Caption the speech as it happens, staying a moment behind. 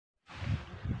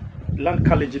Learn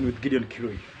Kalenjin with Gideon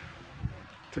Kirui.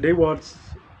 Today the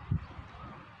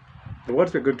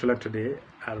words we're going to learn today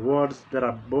are words that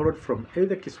are borrowed from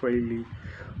either Kiswahili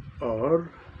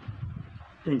or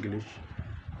English,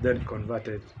 then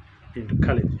converted into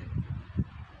Kalenjin.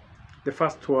 The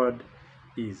first word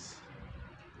is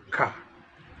ka.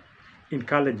 In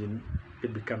Kalenjin,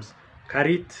 it becomes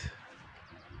karit.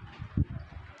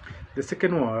 The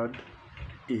second word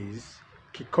is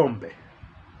kikombe,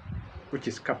 which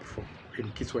is cupful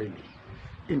in Kiswahili.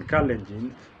 In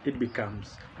Kalenjin, it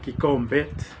becomes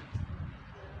kikombet.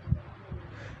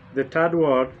 The third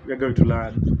word we are going to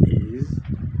learn is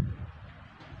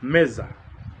meza,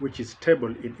 which is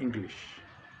table in English.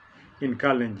 In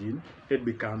Kalenjin, it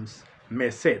becomes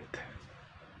meset.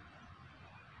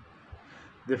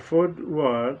 The fourth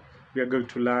word we are going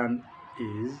to learn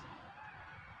is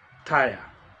tire.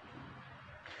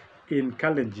 In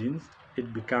Kalenjin,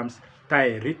 it becomes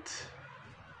tairit.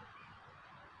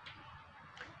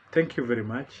 Thank you very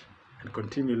much, and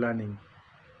continue learning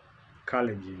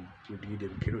Kalenjin with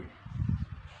Gideon Kirui.